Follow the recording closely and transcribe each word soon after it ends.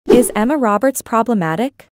Is Emma Roberts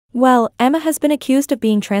problematic? Well, Emma has been accused of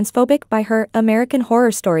being transphobic by her American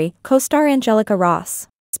Horror Story co-star Angelica Ross.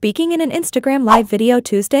 Speaking in an Instagram live video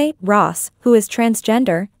Tuesday, Ross, who is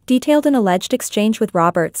transgender, detailed an alleged exchange with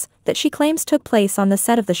Roberts that she claims took place on the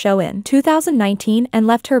set of the show in 2019 and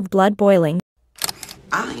left her blood boiling.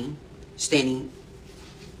 I'm standing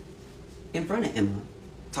in front of Emma,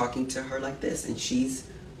 talking to her like this, and she's,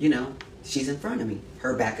 she's in front of me,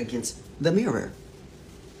 her back against the mirror.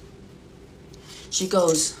 She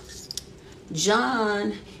goes,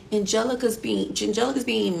 John, Angelica's being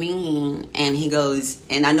mean. And he goes,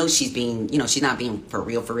 and I know she's being, she's not being for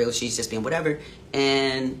real. She's just being whatever.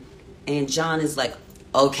 And John is like,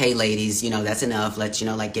 okay, ladies, that's enough. Let's,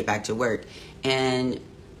 get back to work. And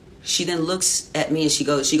she then looks at me and she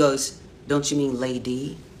goes, don't you mean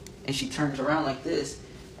lady? And she turns around like this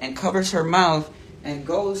and covers her mouth and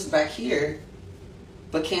goes back here,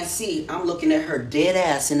 but can't see. I'm looking at her dead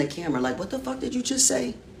ass in the camera like, what the fuck did you just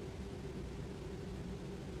say?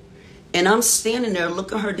 And I'm standing there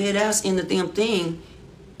looking her dead ass in the damn thing,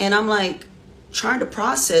 and I'm like trying to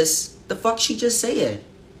process the fuck she just said.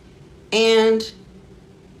 And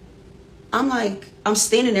I'm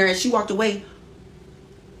standing there and she walked away.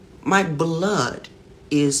 My blood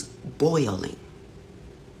is boiling.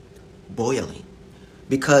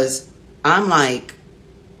 Because I'm like,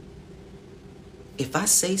 if I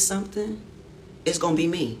say something, it's going to be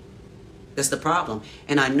me. That's the problem.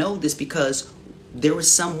 And I know this because there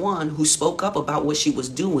was someone who spoke up about what she was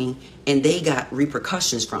doing and they got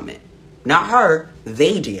repercussions from it. Not her,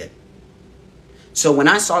 they did. So when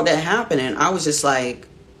I saw that happening, I was just like,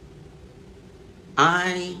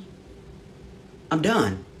 I'm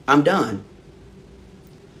done.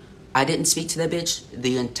 I didn't speak to that bitch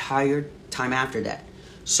the entire time after that.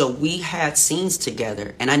 So we had scenes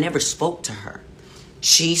together and I never spoke to her.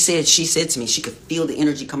 She said to me, she could feel the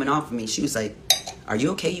energy coming off of me. She was like, are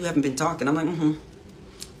you okay? You haven't been talking. I'm like,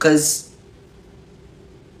 Because,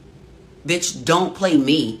 bitch, don't play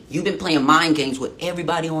me. You've been playing mind games with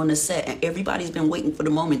everybody on the set, and everybody's been waiting for the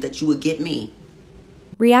moment that you would get me.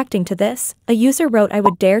 Reacting to this, a user wrote, I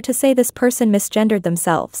would dare to say this person misgendered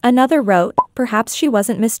themselves. Another wrote, perhaps she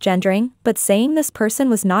wasn't misgendering, but saying this person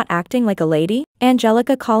was not acting like a lady.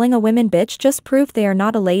 Angelica calling a woman bitch just proved they are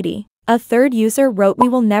not a lady. A third user wrote, we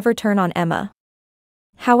will never turn on Emma.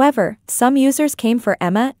 However, some users came for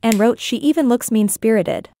Emma and wrote she even looks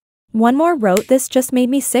mean-spirited. One more wrote, this just made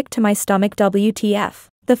me sick to my stomach, WTF.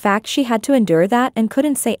 The fact she had to endure that and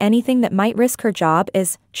couldn't say anything that might risk her job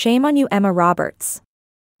is, shame on you, Emma Roberts.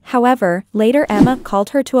 However, later Emma called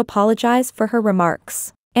her to apologize for her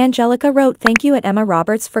remarks. Angelica wrote, thank you at Emma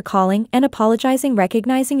Roberts for calling and apologizing,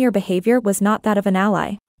 recognizing your behavior was not that of an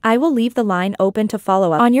ally. I will leave the line open to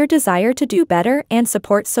follow up on your desire to do better and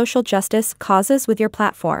support social justice causes with your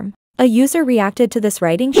platform. A user reacted to this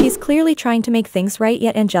writing, she's clearly trying to make things right,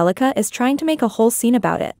 yet Angelica is trying to make a whole scene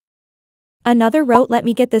about it. Another wrote, let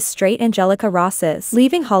me get this straight, Angelica Ross is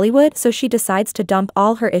leaving Hollywood, so she decides to dump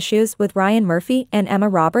all her issues with Ryan Murphy and Emma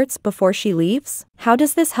Roberts before she leaves? How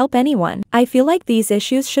does this help anyone? I feel like these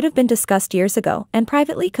issues should have been discussed years ago and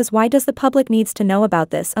privately, cause why does the public needs to know about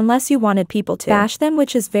this unless you wanted people to bash them,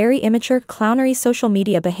 which is very immature clownery social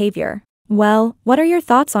media behavior. Well, what are your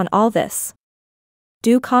thoughts on all this?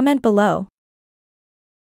 Do comment below.